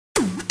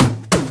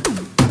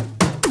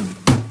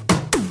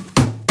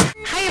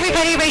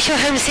everybody, Rachel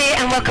Holmes here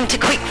and welcome to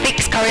Quick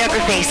Fix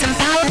Choreography. Some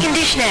power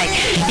conditioning.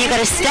 You've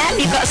got a step,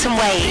 you've got some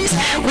weights.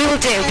 We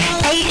will do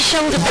 8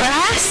 shoulder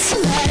press.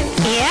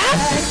 Yeah.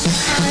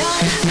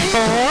 4,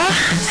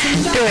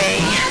 3,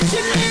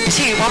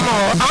 2, one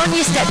more. On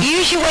your step,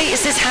 use your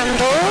weights as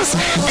handles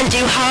and do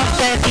half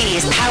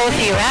burpees. Power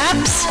for your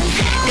abs.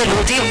 Good,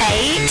 we'll do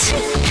 8.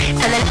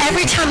 And then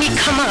every time you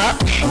come up,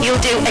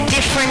 you'll do a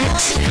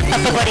different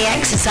upper body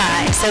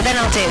exercise. So then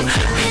I'll do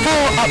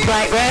 4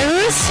 upright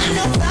rows.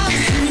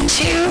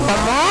 2,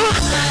 one more,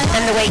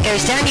 and the weight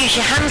goes down. Use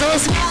your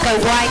handles, go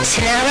wide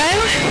to narrow.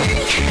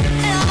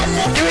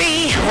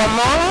 3, one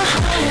more,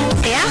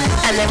 yeah,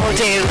 and then we'll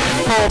do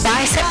 4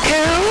 bicep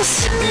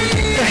curls.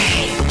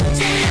 3,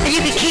 and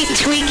you can keep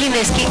tweaking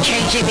this, keep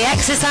changing the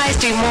exercise,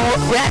 do more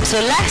reps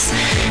or less,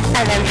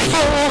 and then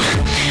 4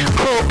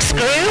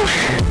 corkscrew.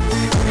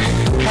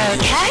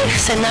 Okay,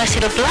 so nice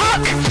little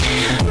block.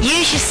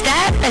 Use your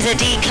step as a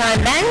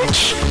decline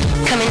bench.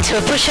 Come into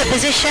a push-up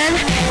position,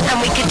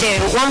 and we could do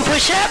 1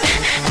 push-up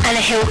and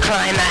a hill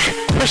climber.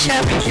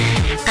 Push-up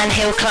and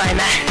hill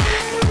climber.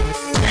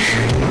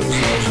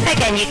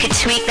 Again, you could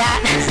tweak that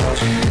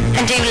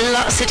and do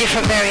lots of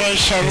different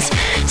variations.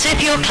 So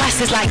if your class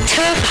is like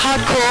tough,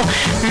 hardcore,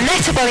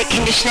 metabolic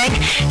conditioning,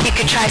 you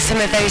could try some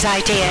of those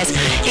ideas.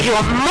 If you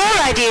want more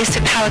ideas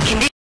to power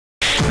conditioning,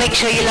 make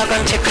sure you log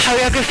on to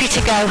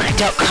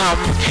choreographytogo.com.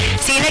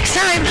 See you next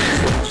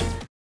time.